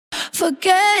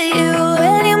Forget you,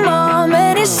 any mom,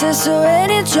 any sister,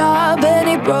 any job,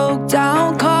 any broke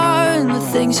down car, and the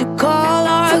things you call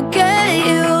art. Forget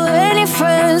you, any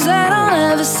friends that I'll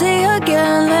never see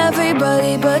again.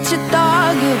 Everybody but your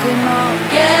dog, you can all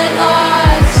get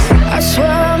lost. I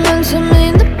swear I meant to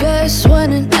mean the best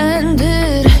when it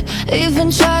ended.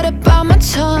 Even tried to bite my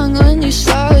tongue when you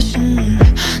started.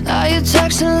 Now you're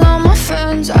texting all my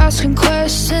friends, asking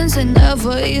questions. They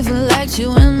never even liked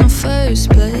you in the first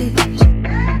place.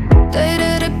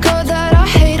 Dated a girl that I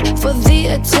hate for the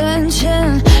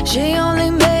attention. She only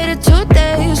made it 2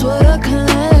 days with a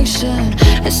connection.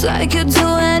 It's like you'd do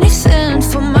anything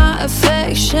for my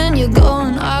affection. You're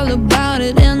going all about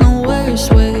it in the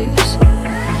worst ways.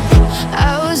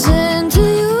 I was into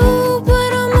you,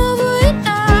 but I'm over it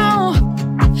now.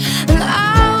 And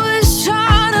I was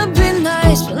trying to be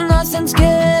nice, but nothing's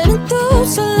getting through.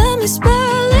 So let me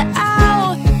spell it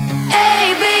out.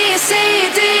 A, B, C,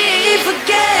 D, E,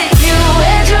 forget you.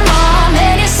 And your mom,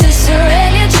 and your sister,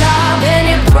 and your job, and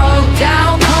your broke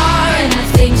down car, and the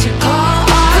things you call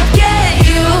art. Forget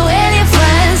you, and your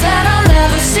friends that I'll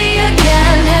never see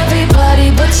again. Everybody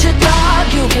but your dog,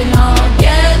 you can all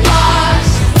get lost.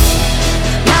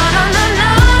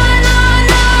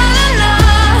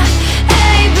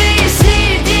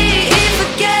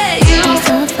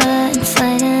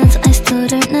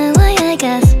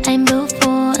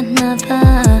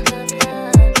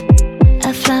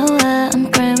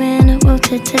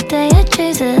 Today I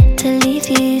choose it to leave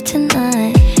you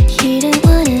tonight. You didn't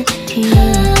want it, do you?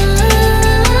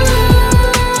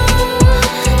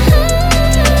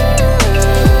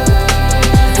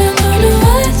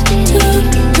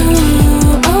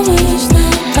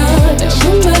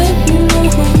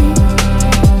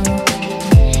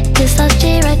 This last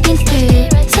year I've been through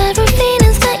several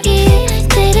feelings that you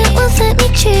didn't once let me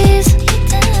choose.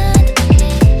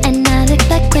 And I look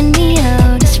back when we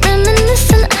old, just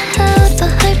reminiscing the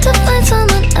hope to find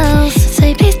someone else.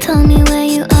 So please tell me where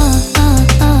you are.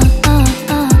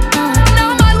 Now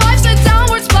my life's a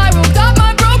downward spiral, got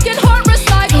my broken heart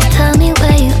recycled. Please tell me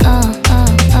where you are.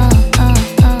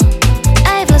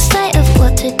 I've lost sight of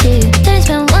what to do. Don't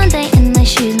spend one day in my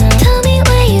shoes now. Tell me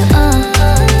where you are.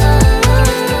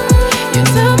 You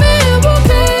tell me it will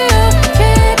be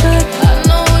okay, but I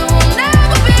know it will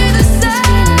never be the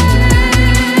same.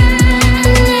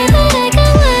 I know that I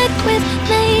can work with,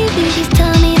 maybe. Please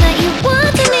tell me that you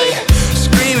want me.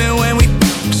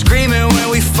 Screaming when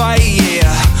we fight,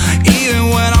 yeah. Even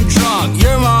when I'm drunk,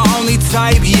 you're my only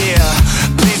type, yeah.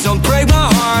 Please don't break my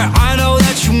heart, I know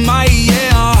that you might,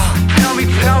 yeah. Tell me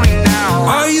now.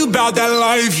 Are you about that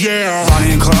life, yeah?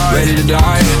 Bonnie and Clyde, ready to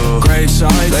die.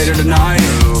 Graveside, later tonight.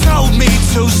 Told me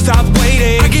to stop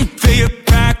waiting. I can feel your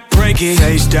back breaking.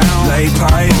 Face down, lay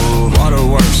pipe.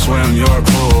 Waterworks, swim your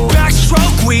pool.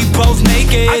 Backstroke, we both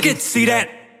naked. I could see that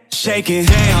shaking.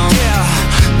 Damn, yeah.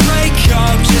 Break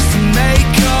up just to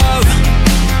make up.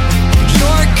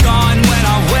 You're gone when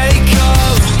I wake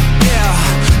up. Yeah.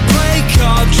 Break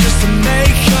up just to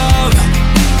make up.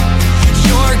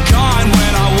 You're gone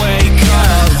when I wake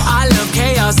up. I love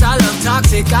chaos, I love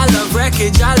toxic, I love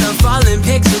wreckage, I love falling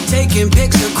picture, taking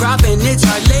picture, cropping. It's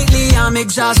hard lately, I'm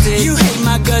exhausted. You hate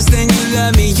my guts, then you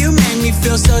love me. You make me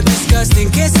feel so disgusting.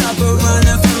 Can't stop a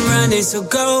runner from running, so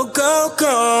go, go,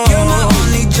 go. You're my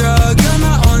only drug, you're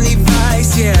my only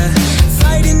vice, yeah.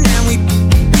 Fighting and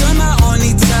you're my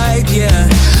only type, yeah.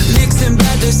 Mixing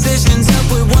bad decisions up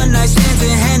with one night stands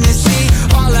and Hennessy.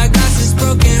 All I got is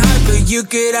broken heart, but you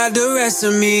could have the rest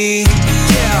of me.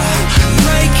 Yeah,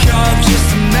 break up just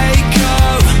to make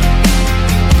up.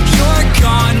 You're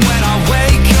gone when I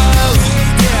wake up.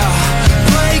 Yeah,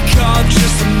 break up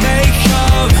just to make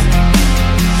up.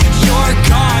 You're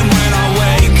gone when I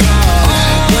wake up.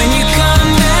 When you come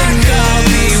back, I'll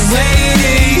be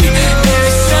waiting.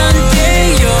 There's something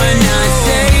you're not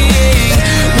saying.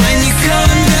 When you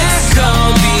come back,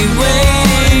 I'll be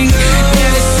waiting.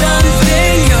 There's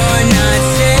something you're not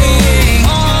saying.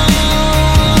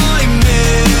 I'm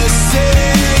missing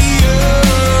you.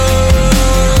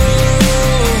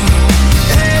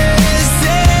 Is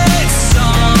it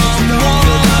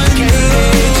someone new?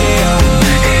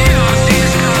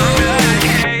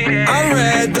 I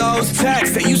read those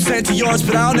texts that you sent to yours,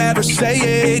 but I'll never say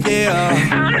it, yeah.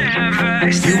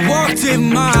 You walked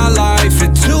in my life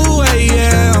at 2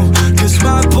 a.m. Cause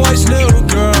my boy's new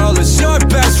girl is your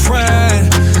best friend.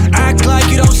 Act like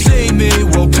you don't see me,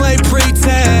 we'll play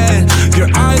pretend. Your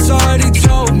eyes already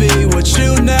told me what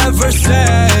you never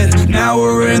said. Now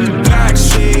we're in the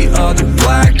backseat of the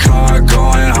black car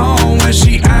going home. When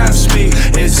she asked me,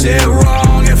 is it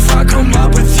wrong if I come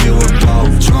up with you and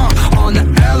both drunk on the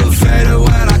elevator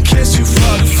when I kiss you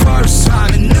for the first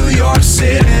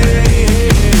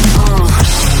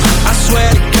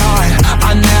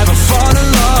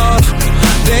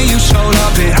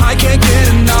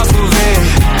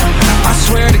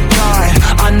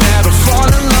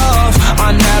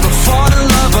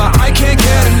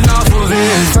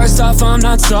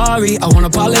sorry, I won't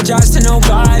apologize to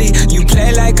nobody. You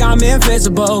play like I'm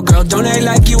invisible, girl, don't act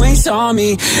like you ain't saw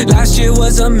me. Last year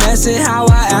was a mess and how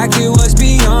I acted was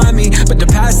beyond me, but the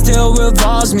past still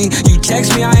revolves me. You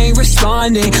text me, I ain't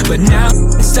responding, but now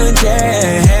it's engaged.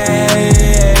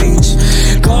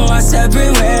 Go our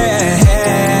separate ways.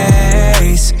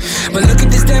 But look at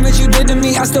this damage you did to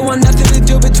me. I still want nothing to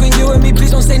do between you and me.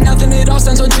 Please don't say nothing, it all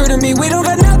sounds so true to me. We don't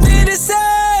got nothing to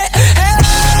say. Hey.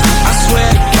 I swear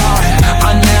to God,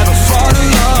 I never fall in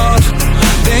love.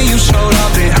 Then you showed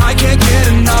up and I can't get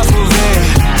enough of it.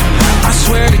 I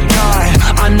swear to God,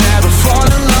 I never fall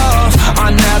in love.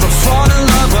 I never fall in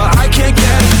love, but I can't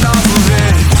get enough of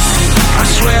it. I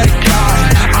swear to God,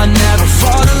 I never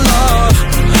fall in love.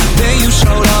 Then you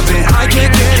showed up and I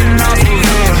can't get enough of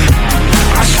it.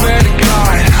 I swear to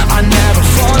God, I never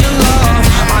fall in love.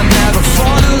 I never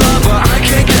fall in love, but I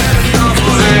can't get enough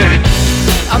of it.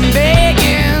 I'm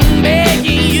begging,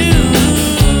 begging you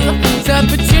to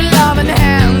put your loving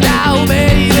hand out,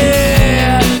 baby.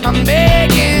 I'm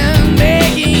begging,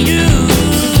 begging you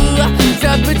to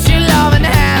put your loving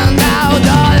hand out,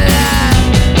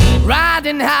 darling.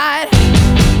 Riding high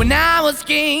when I was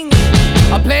king,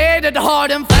 I played it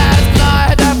hard and fast, 'cause I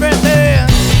had everything.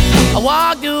 I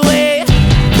walked away,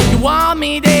 you want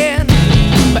me then,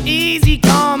 but easy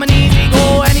come and easy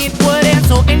go, and it wouldn't.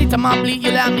 So anytime I bleed,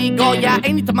 you let me go. Yeah,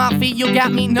 anytime I feel, you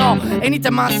got me, no.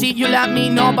 Anytime I see, you let me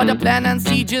know. But the plan and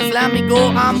see, just let me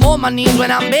go. I'm on my knees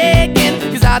when I'm begging,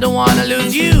 'cause I don't wanna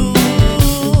lose you.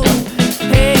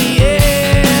 Hey,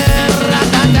 yeah,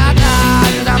 ra-da-da-da,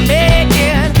 'cause I'm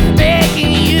begging,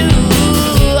 begging you,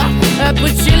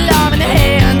 put your love in the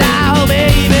hand out,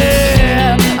 baby.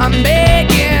 I'm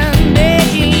begging,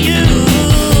 begging you,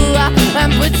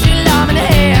 and put your love in the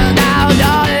hand out,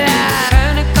 darling.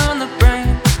 Panic on the brain,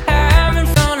 having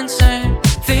fun insane.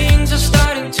 Things are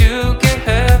starting to get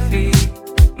heavy.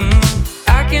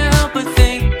 I can't help but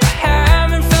think I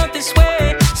haven't felt this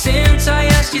way since I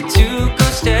asked you to go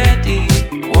steady.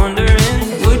 Wondering,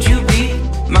 would you be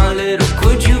my little,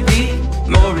 could you be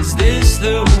more? Is this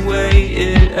the way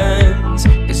it ends?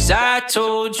 'Cause I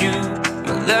told you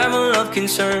my level of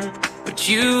concern, but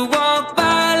you walk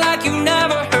by like you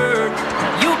never heard.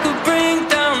 You could bring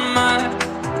down my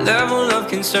level of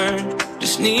concern.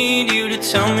 Just need you to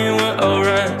tell me we're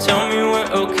alright, tell me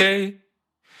we're okay.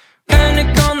 Panic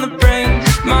on the brain,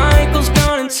 Michael's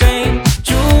gone insane.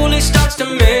 Julie starts to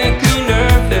make me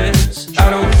nervous. I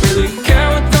don't really care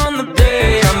what's on the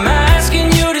blade. I'm asking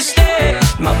you to stay,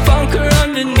 my bunker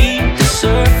underneath the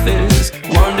surface.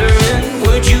 Wondering,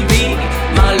 would you be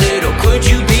my little, could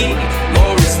you be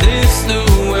more? Is this the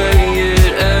way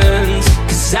it ends?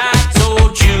 'Cause I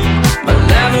told you my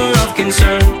level of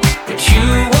concern, but you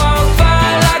walk by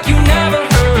like you never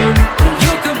heard.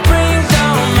 You could bring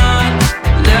down my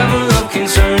level of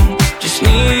concern. Just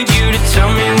need you to tell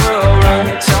me we're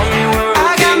alright, tell me we're okay.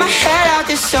 I got my head out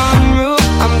the sunroof,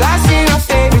 I'm blasting our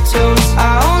favorite tunes.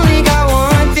 I only got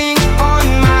one thing on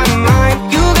my mind.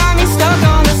 You got me stuck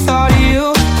on the thought of you.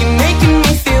 You're making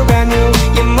me feel brand new.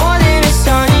 You're more than a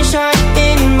sunshine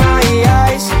in my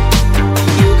eyes.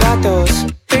 You got those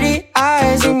pretty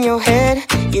eyes in your head,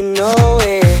 you know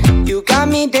it. You got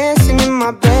me dancing in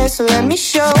my bed, so let me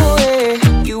show it.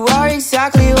 You are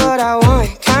exactly what I want,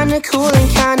 kinda cool and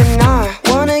kinda not.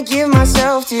 Wanna give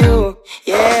myself to you.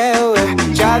 Yeah, we're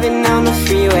driving down the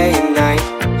freeway at night.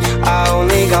 I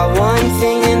only got one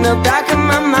thing in the back of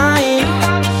my mind.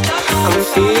 I'm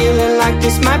feeling like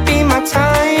this might be my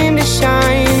time to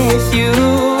shine with you,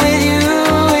 with you,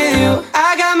 with you. I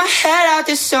got my head out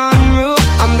the sunroof,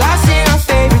 I'm blasting our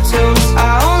favorite tunes. I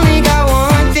only got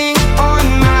one thing on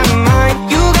my mind.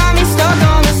 You got me stuck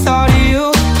on the thought of you.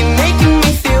 You're making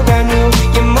me feel brand new.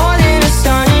 You're more than a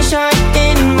sunshine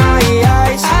in my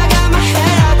eyes. I got my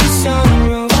head out the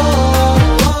sunroof.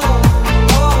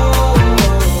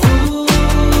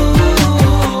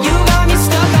 You got me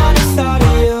stuck on the thought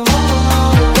of you.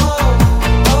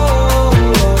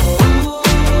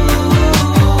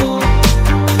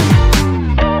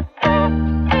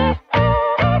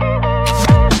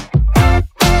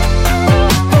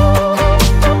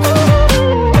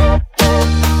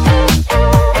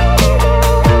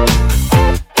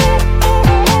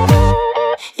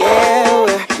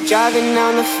 Driving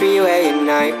down the freeway at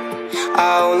night.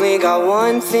 I only got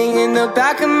one thing in the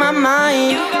back of my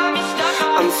mind.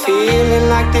 I'm feeling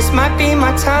like this might be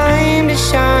my time to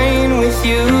shine with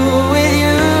you, with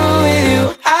you, with you.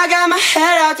 I got my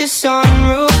head out the sun.